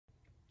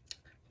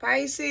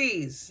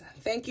Pisces,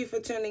 thank you for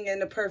tuning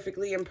in to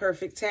Perfectly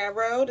Imperfect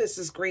Tarot. This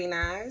is Green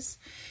Eyes,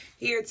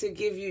 here to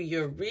give you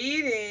your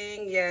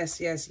reading. Yes,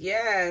 yes,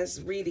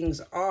 yes. Readings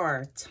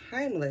are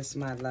timeless,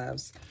 my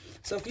loves.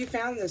 So if you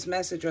found this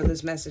message or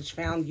this message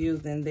found you,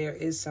 then there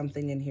is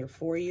something in here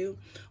for you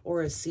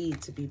or a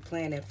seed to be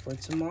planted for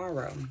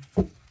tomorrow.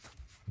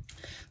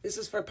 This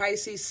is for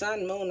Pisces,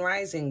 Sun, Moon,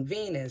 Rising,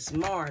 Venus,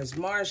 Mars,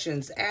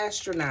 Martians,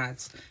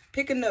 astronauts.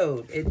 Pick a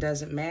node. It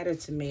doesn't matter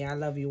to me. I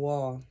love you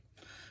all.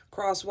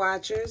 Cross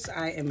watchers,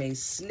 I am a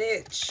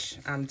snitch.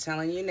 I'm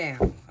telling you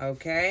now,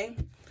 okay?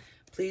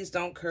 Please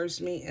don't curse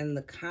me in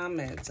the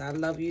comments. I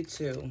love you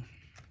too.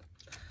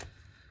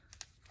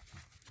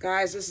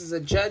 Guys, this is a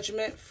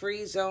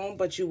judgment-free zone,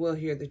 but you will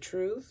hear the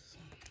truth.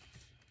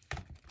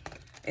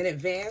 In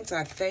advance,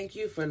 I thank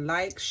you for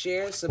likes,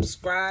 shares,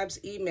 subscribes,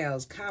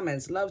 emails,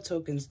 comments, love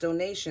tokens,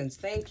 donations.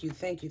 Thank you,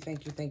 thank you,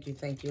 thank you, thank you,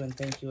 thank you, and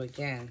thank you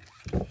again.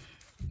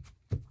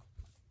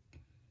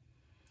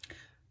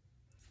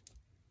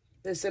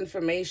 This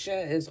information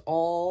is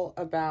all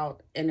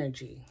about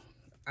energy.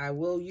 I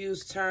will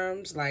use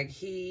terms like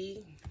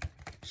he,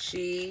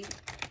 she,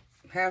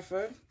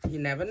 heifer. You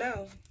never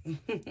know.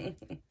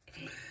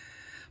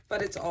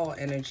 But it's all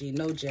energy,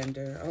 no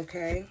gender,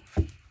 okay?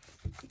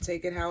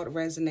 Take it how it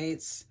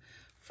resonates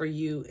for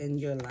you in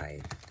your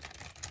life.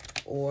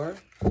 Or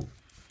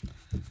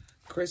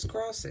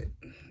crisscross it,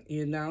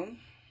 you know?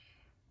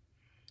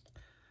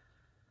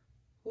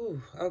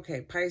 Ooh,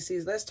 okay,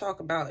 Pisces, let's talk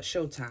about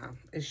Showtime.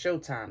 It's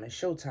showtime, it's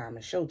showtime,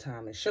 it's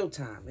showtime, it's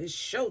showtime, it's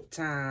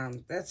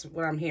showtime. That's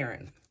what I'm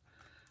hearing.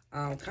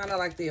 Kind of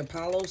like the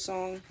Apollo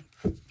song.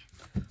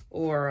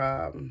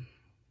 Or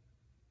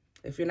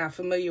if you're not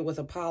familiar with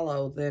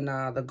Apollo, then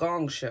the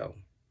Gong Show.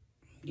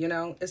 You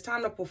know, it's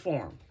time to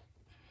perform.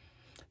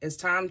 It's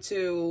time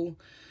to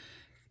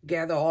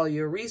gather all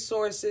your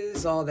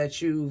resources, all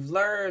that you've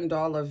learned,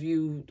 all of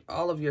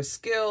your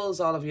skills,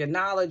 all of your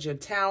knowledge, your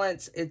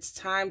talents. It's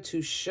time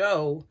to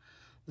show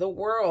the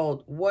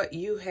world what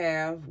you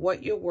have,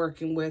 what you're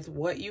working with,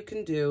 what you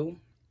can do,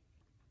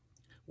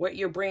 what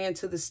you're bringing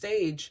to the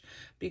stage,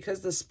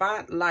 because the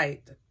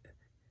spotlight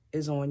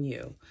is on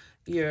you.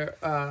 Your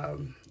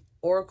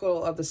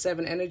Oracle of the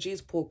Seven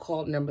Energies, pull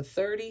card number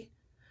 30,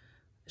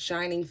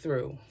 shining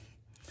through.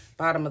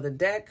 Bottom of the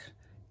deck,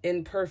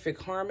 in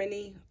perfect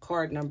harmony,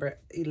 card number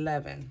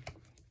 11.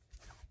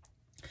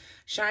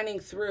 Shining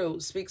through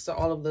speaks to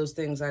all of those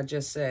things I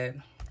just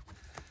said.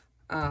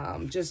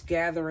 Just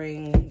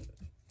gathering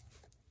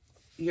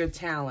your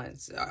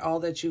talents, all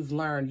that you've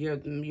learned,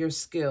 your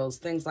skills,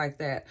 things like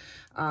that,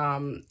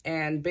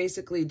 and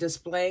basically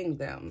displaying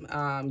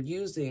them,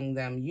 using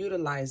them,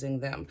 utilizing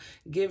them,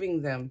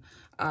 giving them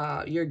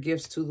your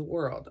gifts to the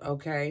world,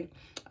 okay?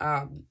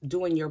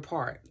 Doing your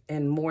part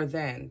and more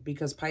than,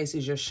 because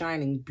Pisces, you're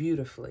shining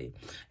beautifully,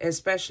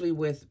 especially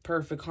with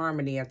perfect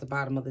harmony at the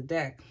bottom of the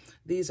deck.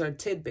 These are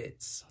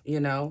tidbits, you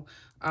know,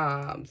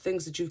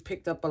 things that you've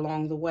picked up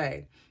along the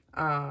way.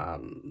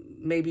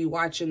 Maybe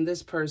watching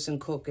this person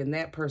cook and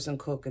that person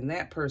cook and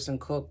that person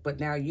cook, but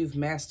now you've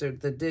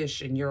mastered the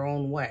dish in your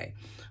own way.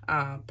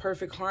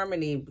 Perfect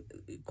harmony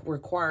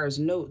requires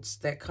notes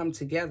that come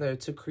together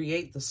to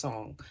create the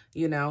song,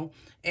 you know,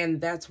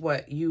 and that's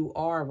what you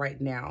are right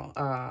now,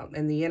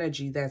 and the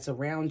energy that's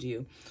around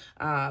you.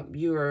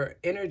 Your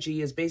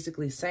energy is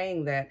basically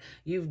saying that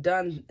you've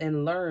done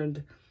and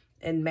learned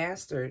and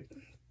mastered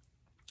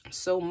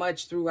so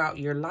much throughout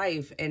your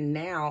life, and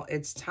now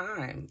it's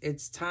time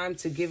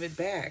to give it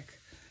back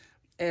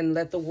and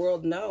let the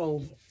world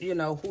know, you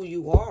know, who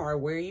you are,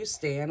 where you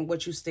stand,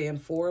 what you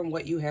stand for, and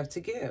what you have to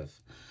give.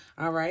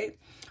 All right,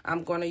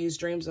 I'm going to use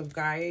Dreams of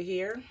Gaia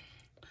here.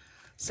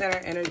 Center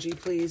energy,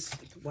 please.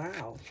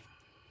 Wow.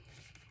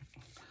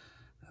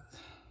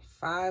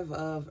 5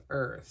 of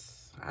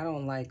Earth. I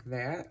don't like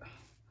that.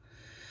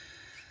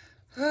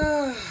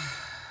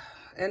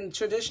 In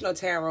traditional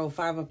tarot,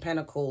 5 of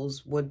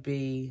Pentacles would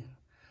be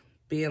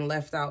being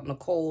left out in the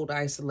cold,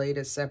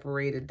 isolated,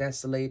 separated,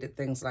 desolated,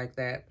 things like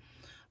that.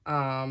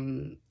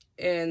 In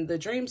the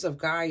Dreams of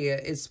Gaia,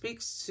 it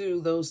speaks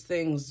to those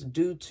things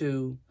due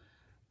to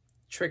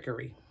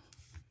trickery,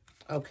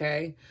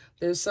 okay?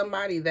 There's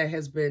somebody that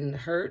has been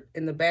hurt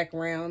in the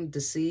background,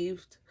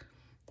 deceived,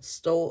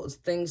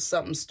 something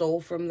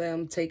stole from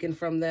them, taken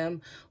from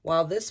them,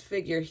 while this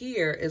figure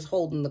here is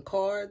holding the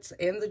cards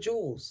and the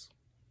jewels,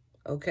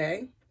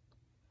 okay?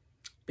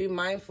 Be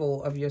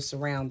mindful of your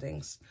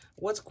surroundings.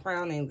 What's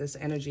crowning this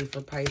energy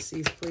for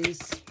Pisces, please?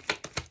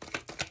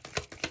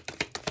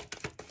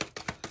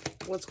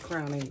 What's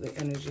crowning the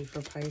energy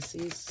for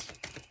Pisces?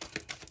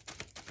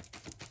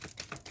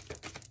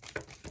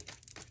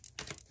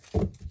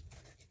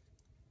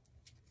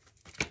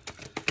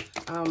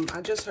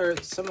 I just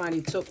heard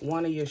somebody took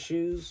one of your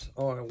shoes,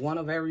 or one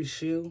of every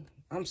shoe.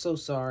 I'm so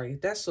sorry.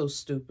 That's so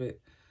stupid.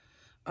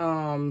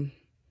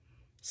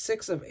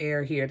 6 of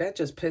Air here. That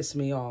just pissed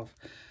me off.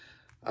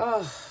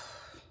 Oh,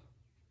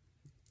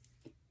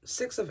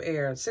 6 of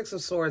Air, 6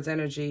 of Swords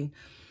energy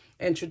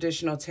in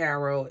traditional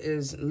tarot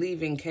is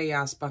leaving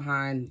chaos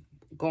behind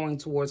going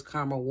towards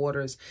calmer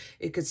waters.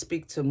 It could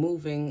speak to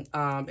moving.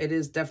 It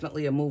is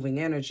definitely a moving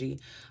energy,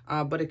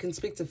 but it can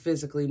speak to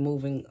physically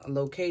moving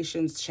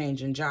locations,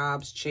 changing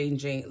jobs,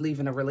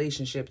 leaving a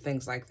relationship,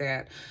 things like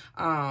that.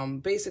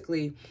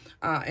 Basically,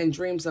 in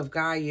dreams of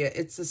Gaia,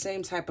 it's the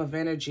same type of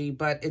energy,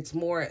 but it's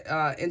more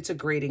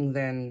integrating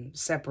than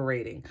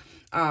separating.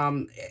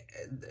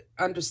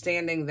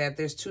 Understanding that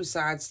there's two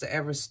sides to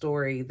every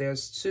story.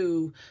 There's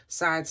two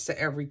sides to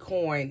every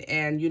coin.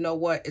 And you know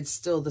what? It's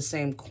still the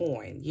same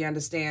coin. You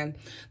understand?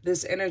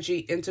 This energy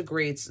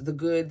integrates the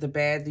good, the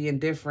bad, the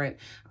indifferent,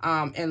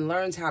 and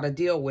learns how to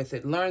deal with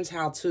it, learns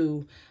how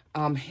to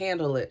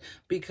handle it,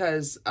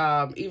 because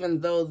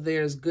even though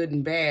there's good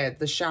and bad,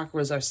 the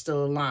chakras are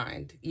still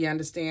aligned. You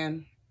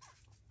understand?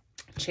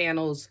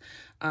 Channels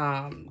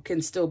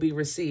can still be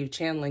received.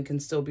 Channeling can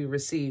still be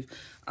received.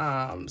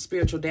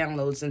 Spiritual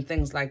downloads and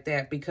things like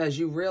that, because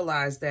you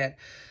realize that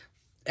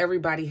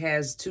everybody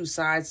has two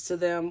sides to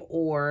them,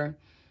 or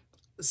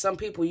some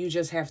people you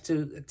just have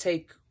to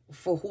take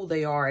for who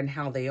they are and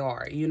how they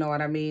are. You know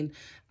what I mean?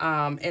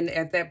 And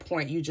at that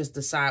point, you just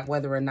decide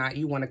whether or not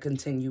you want to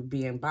continue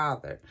being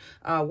bothered.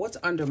 What's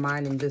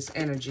undermining this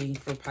energy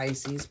for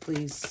Pisces,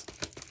 please?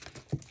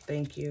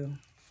 Thank you.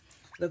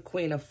 The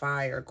Queen of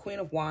Fire, Queen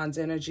of Wands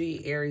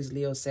energy, Aries,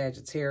 Leo,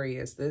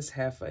 Sagittarius. This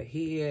heifer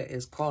here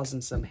is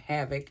causing some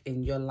havoc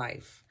in your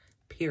life,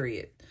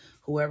 period.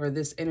 Whoever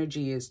this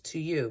energy is to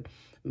you,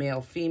 male,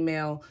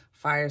 female,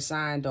 fire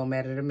sign, don't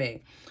matter to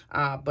me.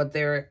 But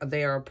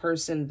they are a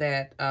person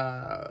that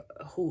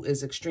who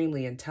is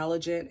extremely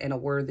intelligent and a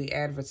worthy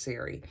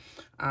adversary.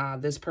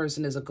 This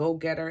person is a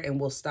go-getter and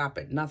will stop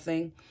at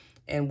nothing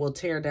and will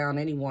tear down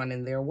anyone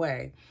in their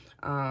way.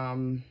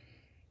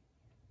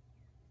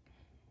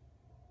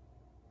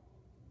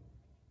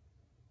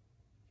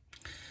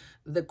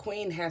 The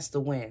queen has to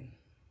win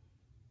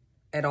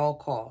at all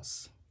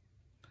costs.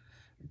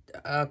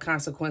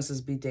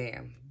 Consequences be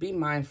damned. Be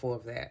mindful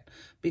of that,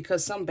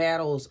 because some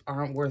battles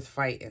aren't worth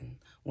fighting.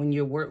 When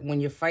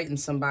you're fighting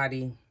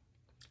somebody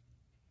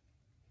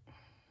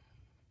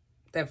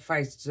that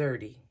fights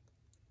dirty,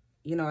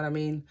 you know what I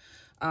mean?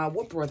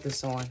 What brought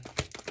this on?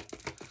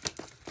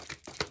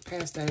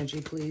 Past energy,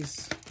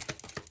 please,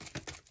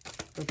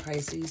 for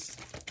Pisces.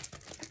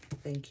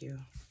 Thank you.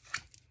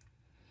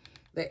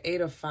 The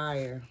Eight of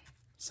Fire.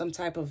 Some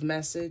type of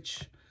message,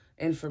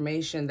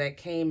 information that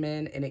came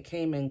in, and it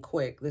came in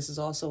quick. This is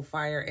also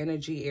fire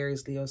energy,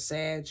 Aries, Leo,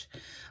 Sag.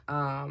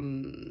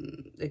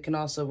 It can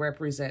also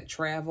represent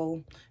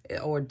travel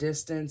or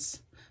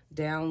distance,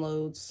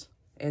 downloads,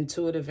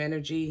 intuitive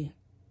energy.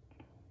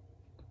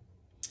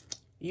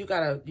 You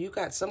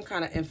got some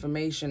kind of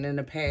information in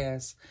the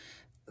past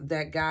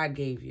that God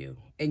gave you,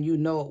 and you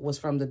know it was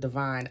from the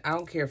divine. I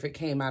don't care if it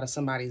came out of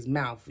somebody's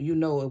mouth. You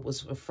know it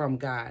was from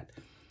God.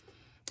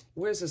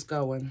 Where's this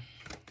going?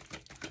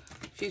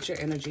 Future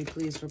energy,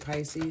 please, for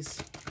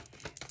Pisces.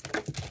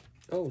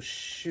 Oh,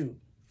 shoot.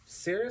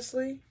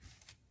 Seriously?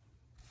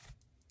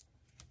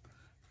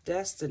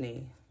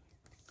 Destiny.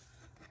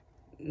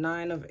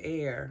 Nine of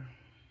Air.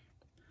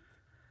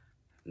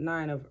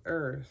 Nine of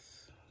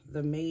Earth.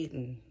 The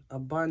Maiden.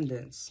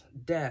 Abundance.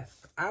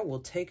 Death. I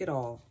will take it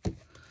all.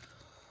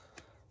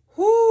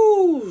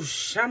 Whoo!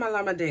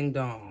 Shamalama ding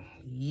dong.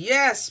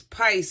 Yes,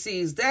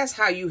 Pisces. That's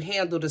how you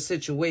handle the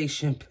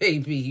situation,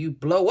 baby. You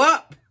blow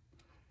up.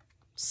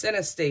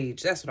 Center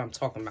stage. That's what I'm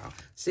talking about.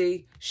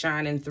 See?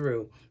 Shining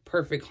through.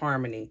 Perfect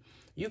harmony.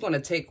 You're going to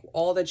take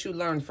all that you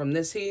learned from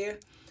this here,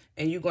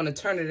 and you're going to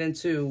turn it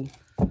into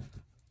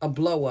a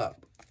blow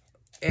up.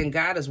 And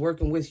God is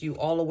working with you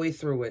all the way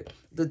through it.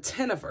 The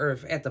 10 of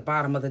Earth at the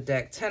bottom of the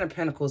deck. 10 of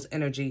Pentacles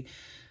energy.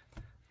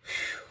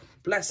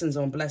 Blessings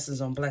on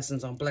blessings on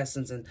blessings on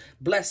blessings and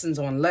blessings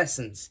on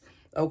lessons.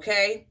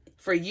 Okay?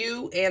 For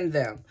you and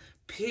them.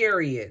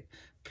 Period.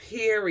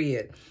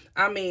 Period.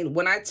 I mean,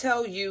 when I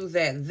tell you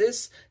that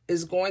this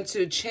is going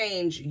to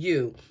change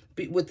you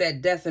with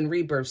that death and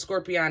rebirth,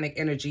 scorpionic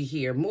energy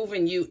here,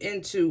 moving you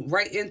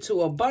right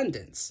into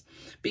abundance,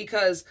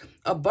 because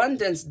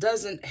abundance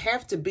doesn't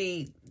have to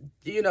be,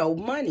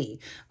 money.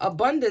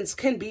 Abundance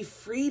can be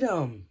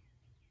freedom.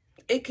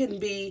 It can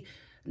be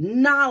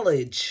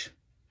knowledge,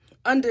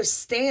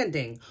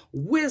 understanding,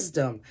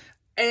 wisdom,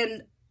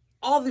 and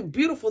all the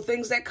beautiful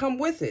things that come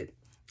with it,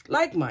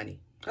 like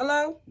money.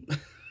 Hello?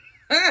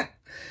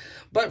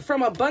 But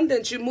from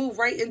abundance, you move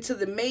right into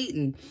the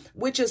Maiden,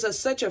 which is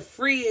such a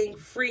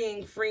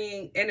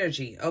freeing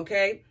energy,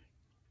 okay?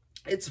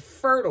 It's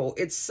fertile.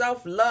 It's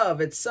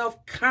self-love. It's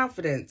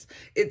self-confidence.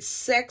 It's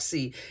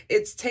sexy.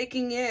 It's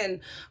taking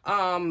in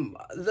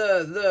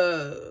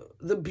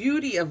the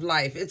beauty of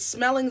life. It's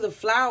smelling the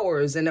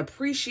flowers and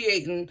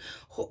appreciating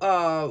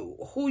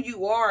who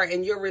you are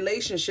and your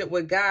relationship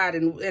with God,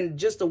 and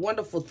just the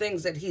wonderful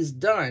things that He's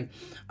done.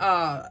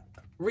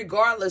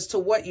 Regardless to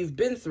what you've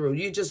been through,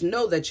 you just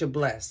know that you're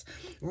blessed.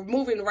 We're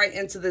moving right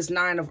into this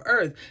Nine of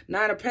Earth.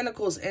 Nine of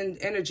Pentacles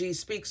energy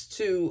speaks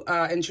to,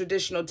 in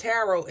traditional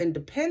tarot,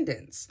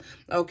 independence,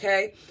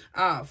 okay?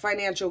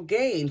 Financial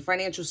gain,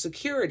 financial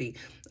security,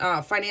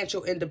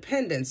 financial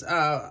independence,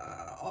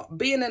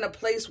 being in a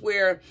place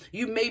where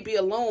you may be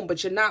alone,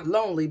 but you're not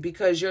lonely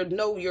because you're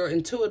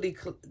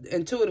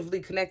intuitively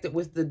connected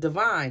with the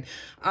divine.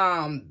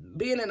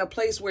 Being in a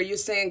place where you're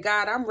saying,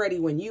 God, I'm ready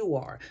when you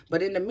are.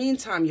 But in the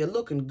meantime, you're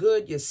looking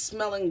good, you're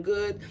smelling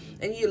good,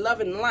 and you're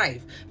loving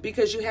life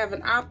because you have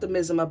an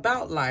optimism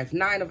about life.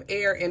 9 of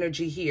air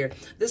energy here.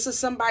 This is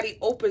somebody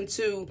open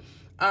to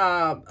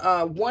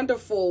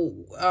wonderful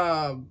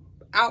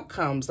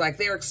outcomes. Like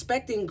they're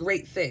expecting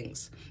great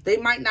things. They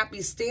might not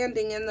be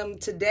standing in them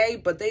today,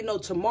 but they know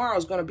tomorrow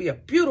is going to be a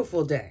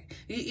beautiful day.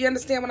 You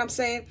understand what I'm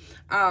saying?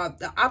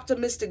 The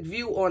optimistic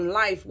view on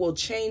life will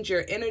change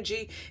your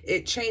energy.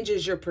 It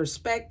changes your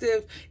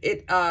perspective.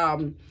 It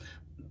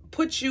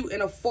puts you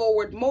in a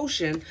forward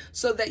motion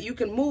so that you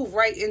can move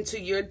right into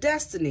your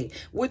destiny,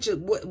 which is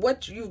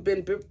what you've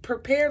been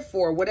prepared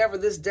for, whatever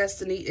this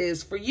destiny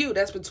is for you.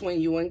 That's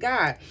between you and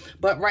God.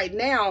 But right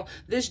now,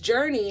 this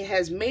journey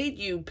has made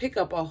you pick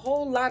up a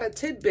whole lot of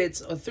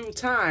tidbits through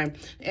time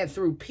and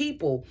through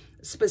people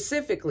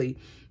specifically.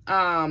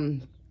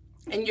 And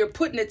you're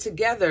putting it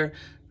together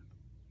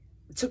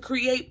to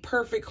create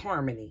perfect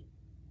harmony.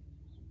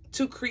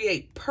 To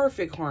create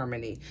perfect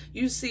harmony.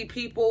 You see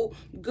people,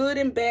 good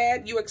and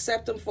bad, you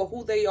accept them for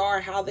who they are,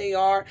 how they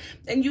are,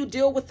 and you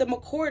deal with them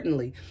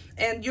accordingly.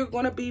 And you're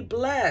going to be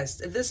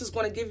blessed. This is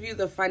going to give you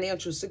the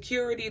financial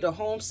security, the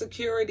home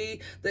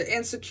security, the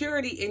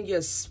insecurity in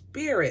your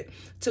spirit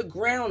to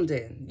ground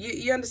in.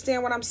 You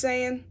understand what I'm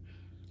saying?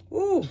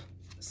 Ooh,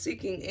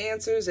 seeking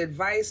answers,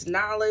 advice,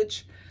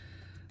 knowledge.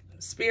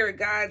 Spirit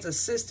guides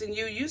assisting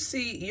you. You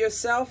see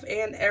yourself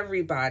and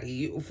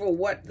everybody for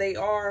what they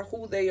are,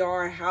 who they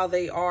are, how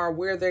they are,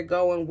 where they're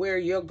going, where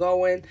you're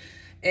going.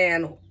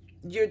 And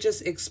you're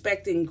just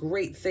expecting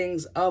great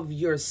things of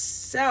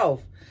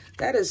yourself.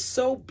 That is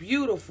so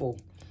beautiful.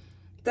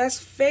 That's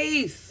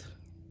faith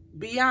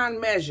beyond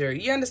measure.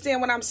 You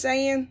understand what I'm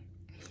saying?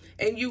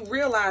 And you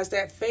realize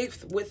that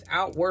faith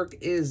without work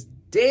is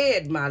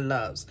dead, my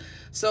loves.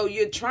 So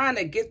you're trying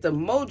to get the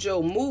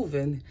mojo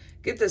moving,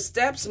 get the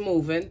steps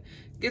moving,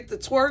 get the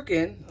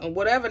twerking, or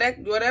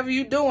whatever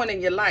you're doing in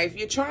your life.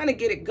 You're trying to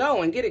get it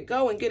going, get it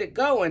going, get it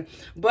going.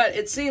 But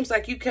it seems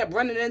like you kept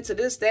running into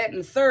this, that,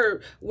 and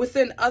third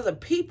within other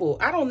people.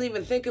 I don't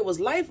even think it was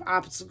life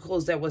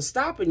obstacles that was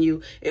stopping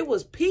you. It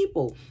was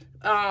people.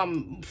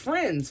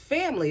 Friends,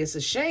 family. It's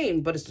a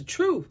shame, but it's the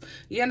truth.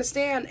 You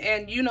understand?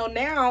 And you know,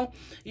 now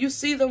you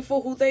see them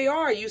for who they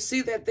are. You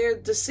see that they're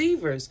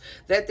deceivers,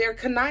 that they're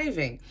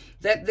conniving,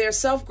 that they're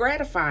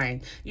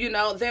self-gratifying. You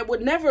know, they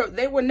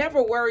were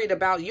never worried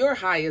about your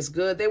highest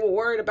good. They were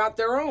worried about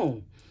their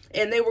own.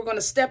 And they were going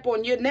to step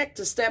on your neck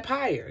to step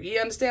higher. You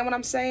understand what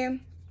I'm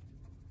saying?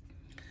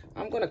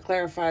 I'm going to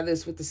clarify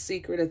this with the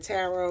secret of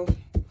tarot.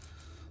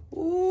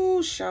 Ooh,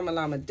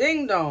 shamalama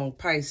ding dong,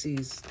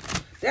 Pisces.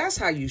 That's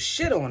how you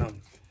shit on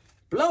them.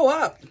 Blow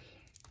up.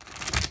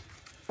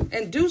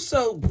 And do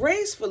so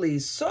gracefully,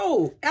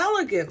 so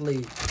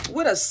elegantly,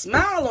 with a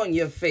smile on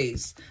your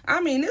face. I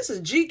mean, this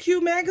is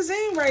GQ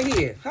magazine right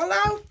here.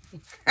 Hello?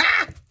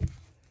 Ha!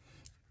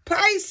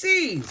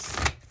 Pisces.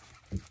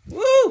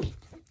 Woo!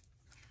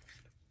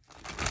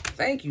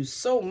 Thank you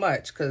so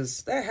much,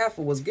 because that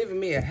heifer was giving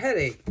me a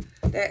headache.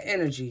 That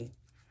energy.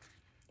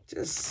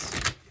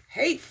 Just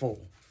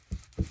hateful.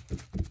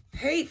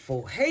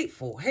 Hateful,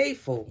 hateful,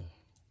 hateful.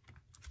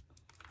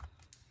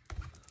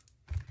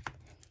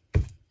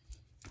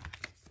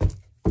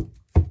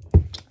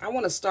 I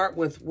want to start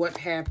with what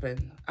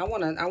happened. I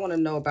want to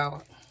know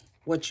about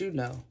what you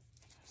know.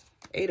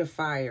 8 of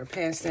fire,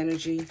 past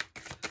energy,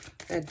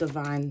 that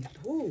divine.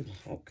 Ooh,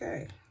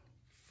 okay.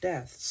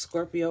 Death,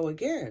 Scorpio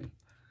again.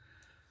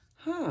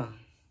 Huh.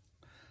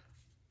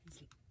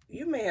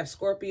 You may have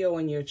Scorpio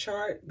in your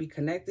chart, be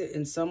connected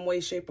in some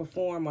way, shape, or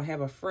form, or have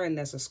a friend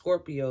that's a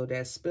Scorpio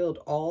that spilled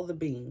all the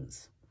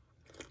beans.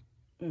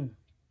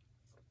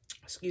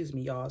 Excuse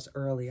me, y'all. It's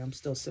early. I'm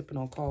still sipping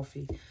on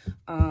coffee.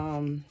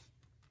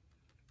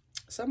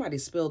 Somebody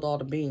spilled all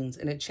the beans,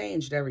 and it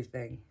changed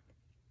everything.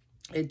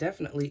 It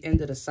definitely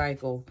ended a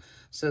cycle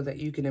so that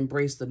you can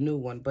embrace the new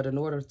one. But in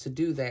order to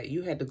do that,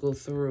 you had to go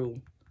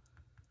through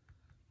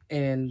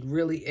and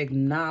really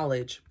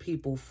acknowledge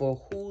people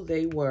for who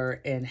they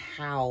were and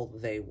how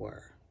they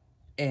were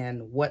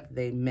and what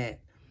they meant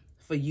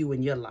for you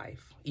in your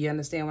life. You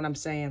understand what I'm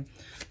saying?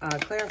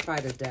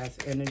 Clarify the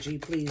death energy,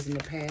 please, in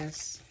the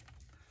past.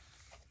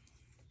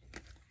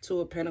 2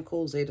 of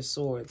Pentacles, 8 of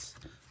Swords.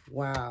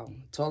 Wow.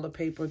 Toilet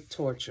paper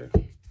torture.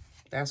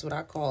 That's what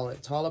I call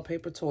it. Toilet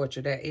paper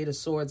torture. That 8 of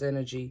Swords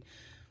energy.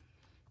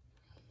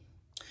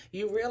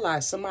 You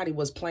realize somebody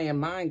was playing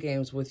mind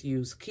games with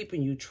you,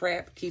 keeping you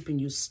trapped, keeping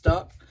you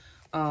stuck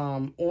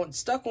on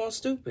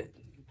stupid.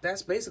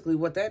 That's basically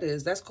what that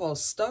is. That's called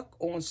stuck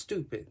on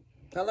stupid.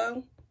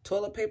 Hello?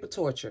 Toilet paper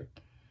torture.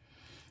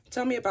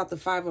 Tell me about the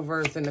 5 of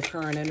Earth and the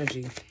current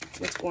energy.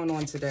 What's going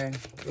on today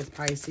with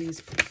Pisces?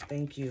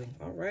 Thank you.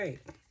 All right.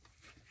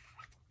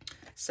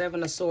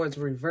 7 of Swords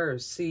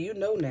reversed. See, you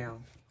know now.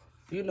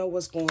 You know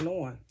what's going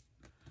on.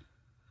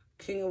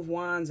 King of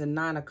Wands and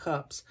 9 of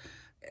Cups.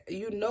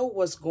 You know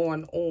what's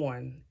going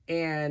on.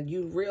 and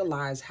you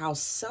realize how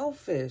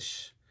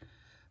selfish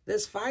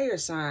this fire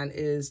sign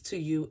is to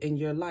you in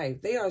your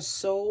life. They are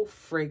so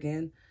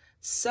friggin'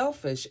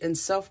 selfish and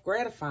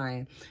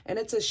self-gratifying. And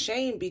it's a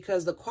shame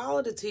because the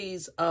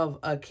qualities of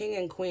a king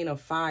and queen of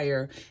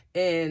fire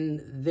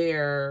in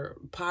their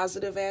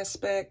positive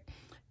aspect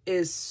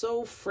is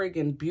so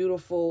friggin'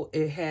 beautiful.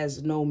 It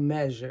has no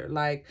measure.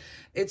 Like,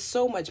 it's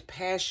so much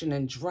passion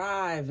and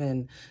drive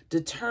and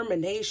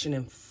determination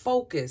and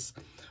focus.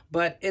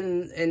 But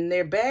in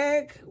their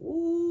bag,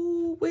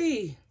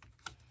 ooh-wee,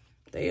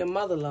 they a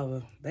mother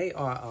lover. They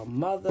are a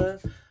mother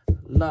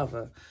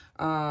lover.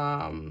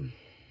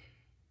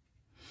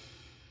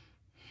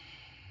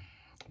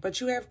 But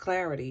you have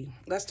clarity.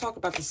 Let's talk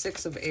about the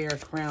Six of Air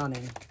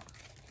crowning.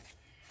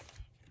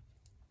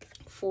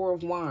 Four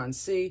of Wands.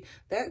 See,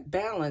 that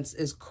balance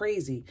is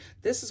crazy.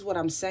 This is what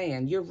I'm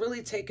saying. You're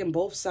really taking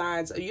both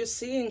sides. You're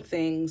seeing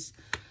things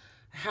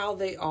how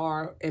they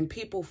are and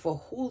people for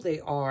who they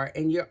are,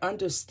 and you're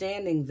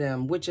understanding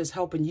them, which is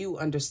helping you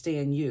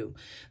understand you,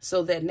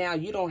 so that now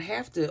you don't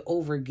have to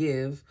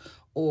overgive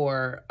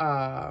or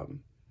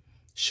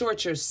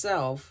short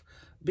yourself,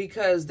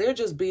 because they're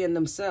just being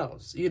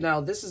themselves. You know,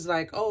 this is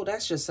like, oh,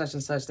 that's just such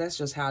and such. That's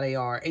just how they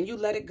are. And you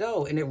let it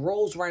go and it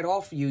rolls right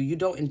off you. You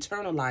don't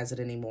internalize it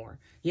anymore.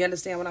 You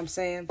understand what I'm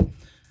saying?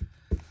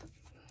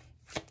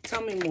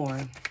 Tell me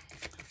more.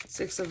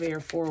 Six of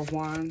Air, Four of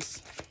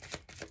Wands.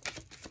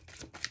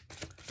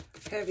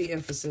 Heavy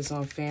emphasis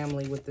on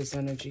family with this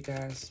energy,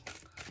 guys.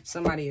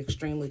 Somebody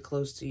extremely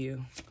close to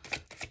you.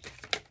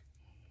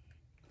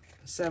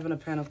 Seven of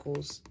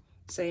Pentacles.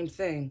 Same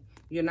thing.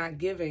 You're not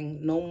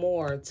giving no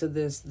more to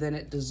this than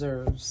it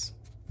deserves,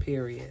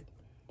 period.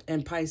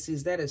 And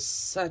Pisces, that is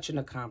such an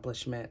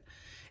accomplishment.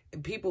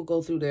 People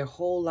go through their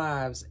whole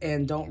lives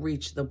and don't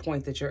reach the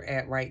point that you're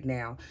at right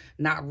now,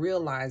 not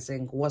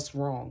realizing what's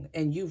wrong.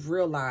 And you've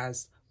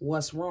realized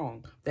what's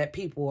wrong, that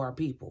people are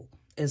people.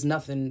 There's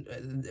nothing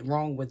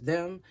wrong with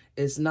them.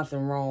 There's nothing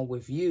wrong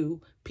with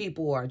you.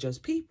 People are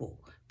just people,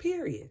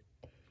 period.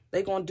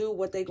 They're going to do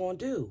what they're going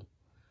to do.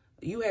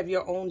 You have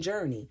your own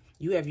journey.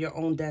 You have your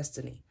own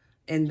destiny.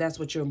 And that's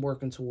what you're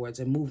working towards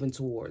and moving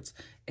towards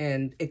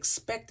and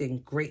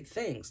expecting great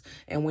things.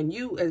 And when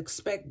you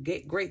expect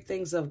great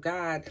things of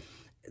God,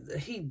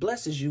 he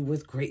blesses you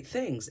with great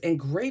things and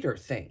greater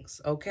things,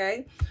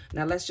 okay?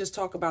 Now, let's just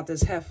talk about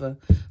this heifer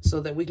so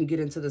that we can get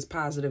into this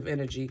positive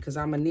energy, because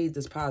I'm going to need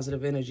this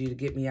positive energy to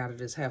get me out of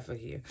this heifer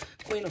here.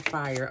 Queen of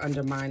Fire,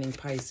 undermining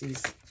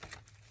Pisces.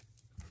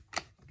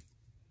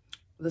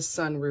 The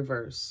Sun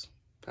reverse.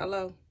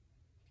 Hello?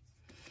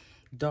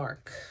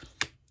 Dark.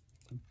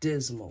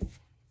 Dismal,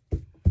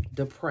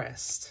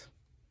 depressed,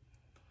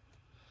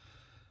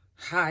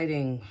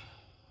 hiding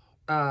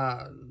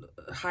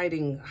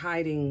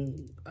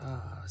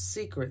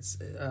secrets,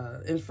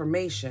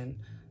 information.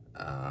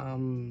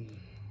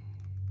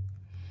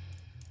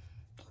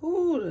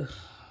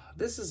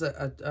 This is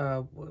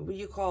what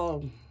you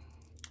call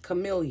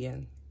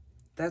chameleon.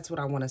 That's what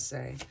I want to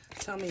say.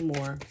 Tell me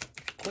more.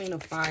 Queen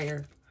of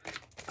Fire,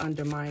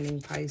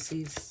 undermining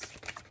Pisces.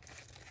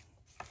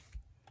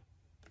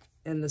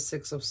 And the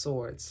Six of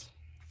Swords.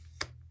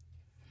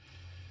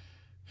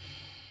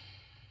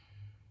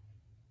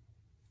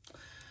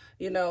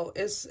 You know,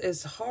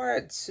 it's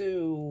hard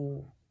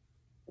to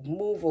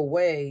move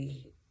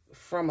away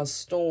from a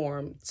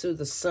storm to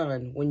the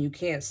sun when you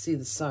can't see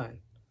the sun.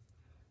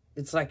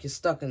 It's like you're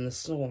stuck in the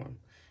storm.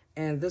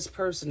 And this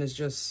person is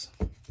just,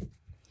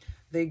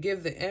 they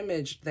give the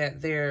image that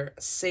they're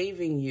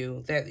saving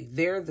you, that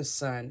they're the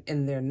sun,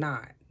 and they're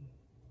not.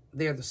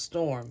 They're the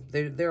storm.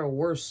 They're a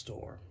worse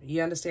storm.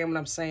 You understand what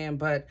I'm saying?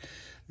 But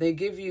they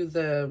give you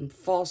the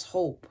false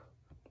hope.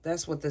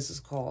 That's what this is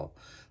called.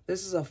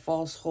 This is a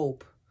false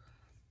hope.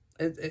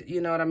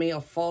 You know what I mean?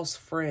 A false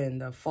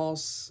friend, a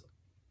false...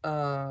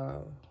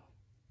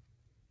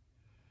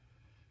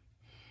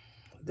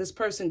 This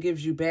person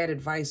gives you bad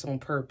advice on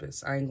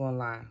purpose. I ain't gonna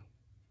lie.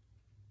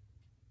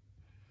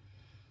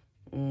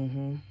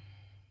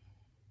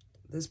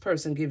 This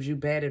person gives you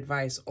bad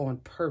advice on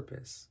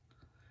purpose.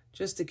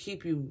 Just to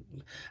keep you,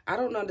 I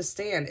don't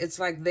understand. It's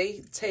like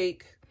they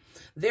take,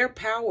 their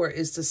power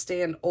is to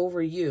stand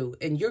over you,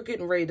 and you're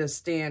getting ready to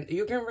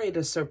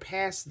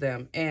surpass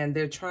them, and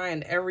they're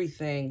trying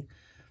everything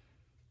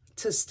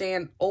to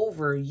stand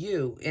over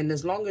you. And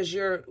as long as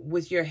you're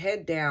with your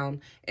head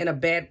down in a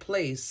bad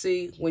place,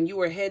 see, when you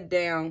were head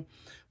down,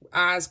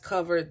 eyes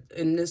covered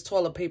in this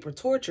toilet paper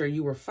torture,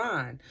 you were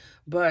fine.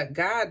 But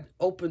God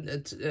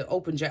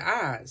opened your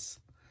eyes.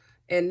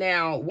 And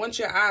now, once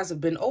your eyes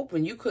have been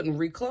opened, you couldn't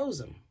reclose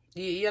them.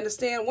 You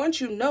understand?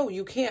 Once you know,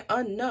 you can't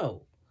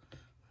unknow.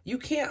 You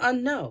can't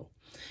unknow.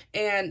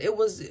 And it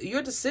was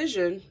your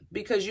decision,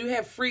 because you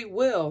have free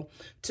will,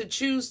 to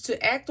choose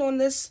to act on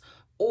this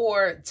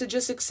or to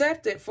just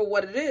accept it for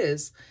what it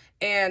is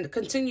and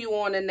continue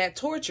on in that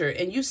torture.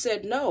 And you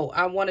said, no,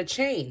 I want to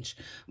change.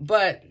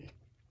 But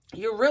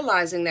you're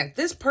realizing that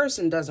this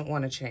person doesn't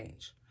want to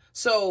change.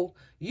 So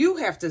you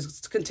have to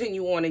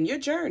continue on in your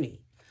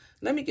journey.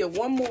 Let me get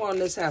one more on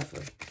this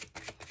heifer.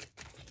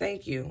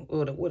 Thank you.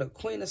 With a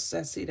Queen of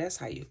Sassy, that's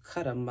how you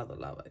cut a mother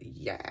lover.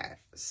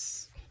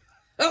 Yes.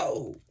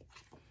 Oh.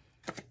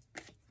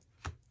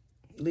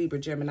 Libra,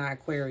 Gemini,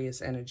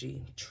 Aquarius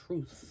energy.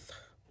 Truth.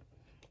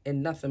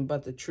 And nothing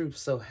but the truth.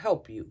 So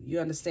help you. You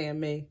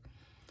understand me?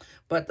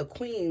 But the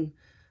Queen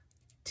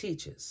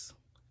teaches.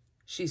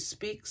 She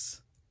speaks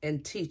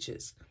and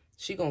teaches.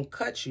 She gonna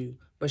cut you,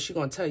 but she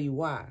gonna tell you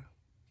why.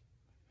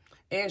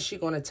 And she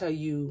gonna tell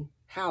you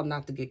how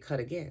not to get cut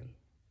again.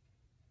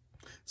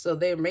 So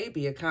there may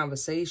be a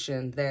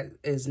conversation that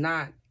is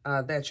not,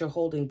 that you're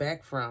holding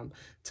back from,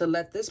 to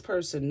let this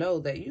person know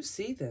that you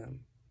see them.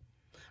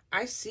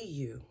 I see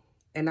you,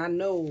 and I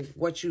know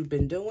what you've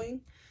been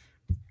doing,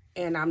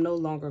 and I'm no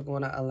longer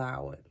going to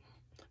allow it,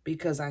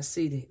 because I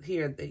see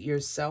here that you're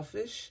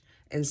selfish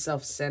and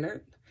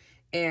self-centered,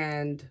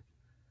 and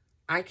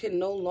I can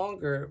no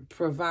longer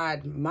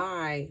provide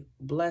my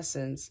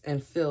blessings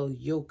and fill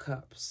your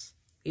cups.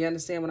 You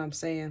understand what I'm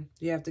saying?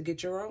 You have to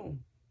get your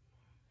own.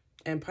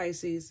 And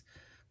Pisces,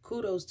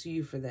 kudos to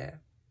you for that.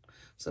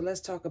 So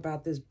let's talk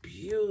about this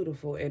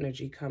beautiful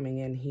energy coming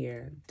in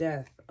here.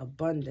 Death,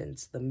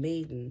 abundance, the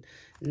maiden,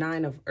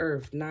 9 of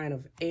earth, 9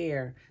 of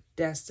air,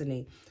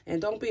 destiny.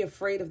 And don't be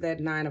afraid of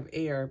that 9 of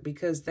air,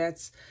 because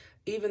that's,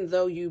 even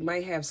though you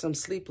might have some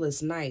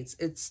sleepless nights,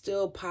 it's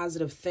still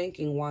positive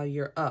thinking while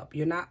you're up.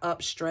 You're not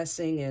up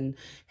stressing and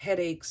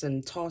headaches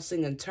and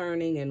tossing and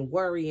turning and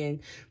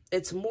worrying.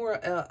 It's more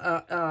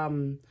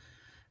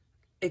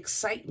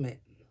excitement,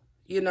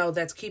 you know,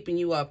 that's keeping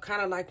you up.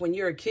 Kind of like when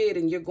you're a kid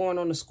and you're going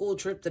on a school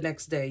trip the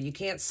next day. You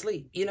can't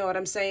sleep. You know what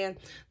I'm saying?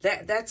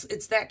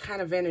 It's that kind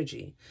of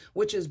energy,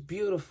 which is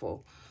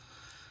beautiful.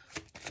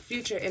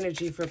 Future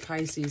energy for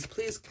Pisces.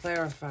 Please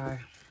clarify.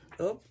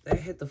 Oh, that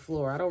hit the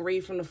floor. I don't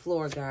read from the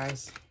floor,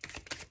 guys.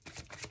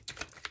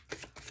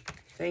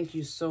 Thank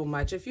you so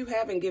much. If you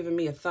haven't given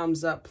me a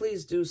thumbs up,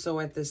 please do so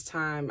at this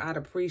time. I'd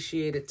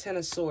appreciate it. 10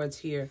 of Swords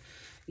here.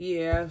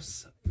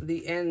 Yes,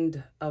 the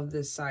end of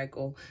this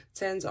cycle.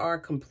 10s are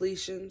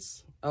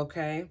completions,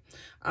 okay?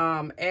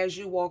 As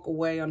you walk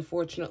away,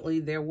 unfortunately,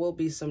 there will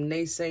be some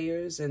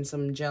naysayers and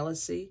some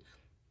jealousy,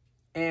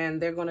 and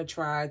they're going to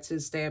try to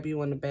stab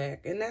you in the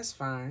back, and that's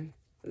fine.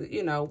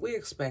 You know, we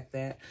expect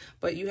that.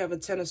 But you have a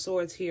 10 of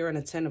Swords here and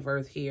a 10 of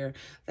Earth here.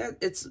 That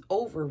it's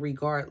over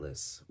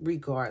regardless.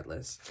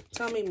 Regardless.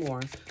 Tell me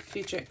more.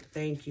 Future.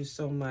 Thank you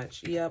so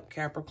much. Yep,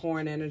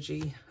 Capricorn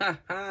energy. Ha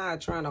ha.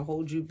 Trying to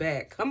hold you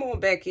back. Come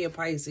on back here,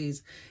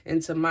 Pisces,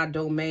 into my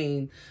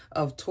domain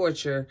of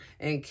torture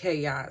and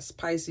chaos.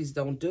 Pisces,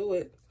 don't do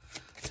it.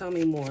 Tell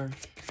me more.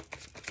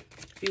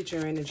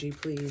 Future energy,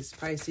 please.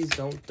 Pisces,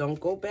 don't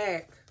go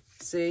back.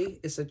 See,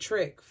 it's a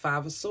trick.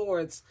 5 of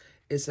Swords.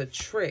 It's a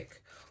trick.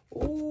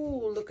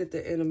 Ooh, look at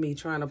the enemy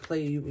trying to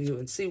play you.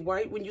 And see,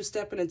 right when you're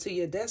stepping into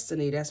your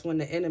destiny, that's when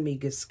the enemy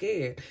gets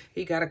scared.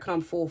 He got to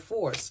come full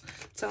force.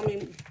 Tell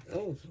me.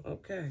 Oh,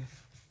 okay.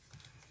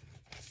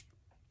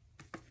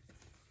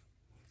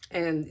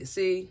 And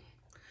see,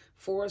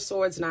 4 of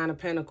Swords, 9 of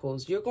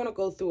Pentacles. You're going to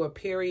go through a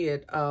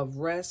period of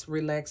rest,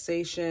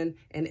 relaxation,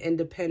 and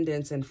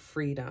independence and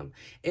freedom.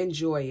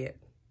 Enjoy it.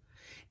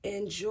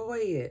 Enjoy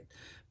it.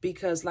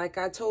 Because like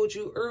I told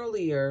you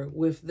earlier,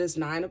 with this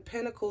 9 of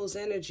Pentacles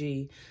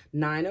energy,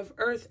 9 of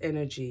Earth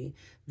energy,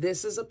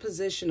 this is a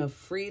position of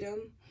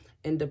freedom,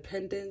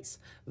 independence,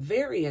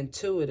 very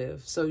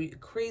intuitive. So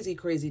crazy,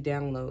 crazy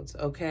downloads,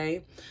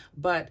 okay?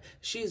 But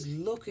she's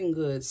looking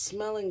good,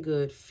 smelling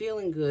good,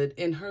 feeling good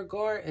in her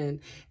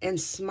garden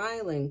and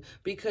smiling,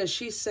 because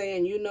she's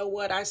saying, you know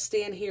what? I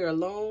stand here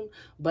alone,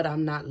 but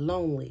I'm not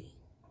lonely.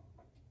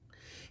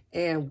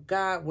 And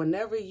God,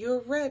 whenever you're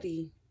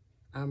ready,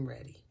 I'm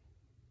ready.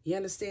 You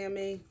understand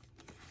me?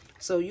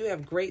 So you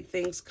have great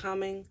things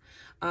coming.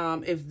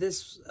 If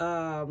this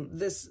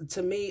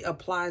to me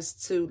applies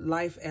to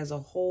life as a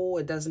whole,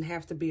 it doesn't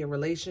have to be a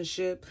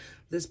relationship.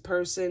 This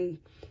person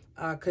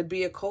could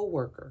be a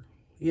coworker.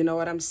 You know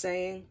what I'm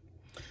saying?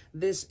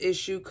 This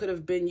issue could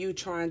have been you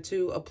trying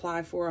to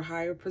apply for a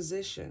higher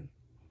position.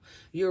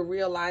 You're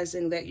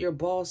realizing that your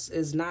boss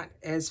is not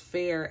as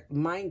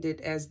fair-minded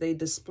as they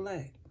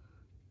display.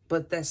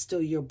 But that's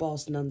still your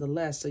boss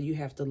nonetheless, so you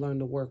have to learn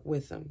to work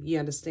with them. You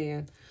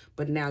understand?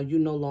 But now you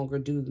no longer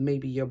do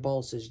maybe your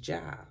boss's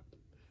job,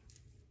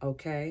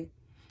 okay?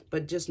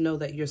 But just know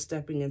that you're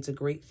stepping into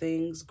great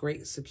things,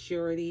 great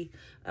security,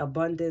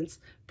 abundance,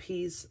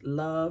 peace,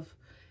 love.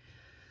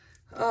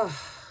 Oh,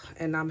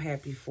 and I'm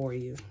happy for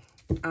you.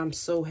 I'm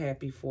so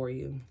happy for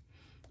you.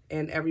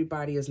 And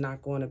everybody is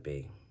not going to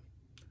be.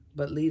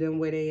 But lead them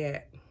where they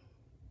at.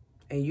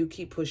 And you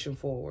keep pushing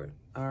forward,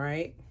 all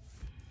right?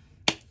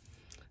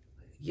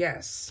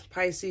 Yes,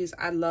 Pisces,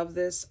 I love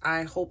this.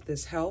 I hope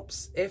this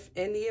helps. If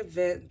in the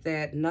event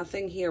that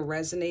nothing here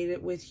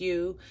resonated with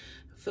you,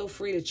 feel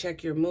free to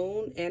check your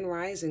moon and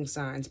rising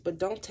signs, but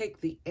don't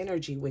take the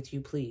energy with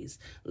you, please.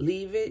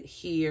 Leave it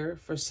here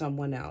for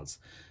someone else.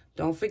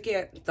 Don't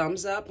forget,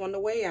 thumbs up on the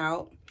way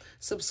out.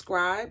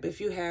 Subscribe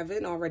if you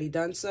haven't already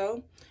done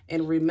so.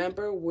 And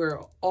remember, we're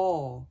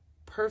all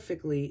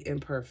perfectly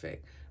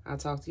imperfect. I'll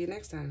talk to you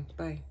next time.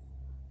 Bye.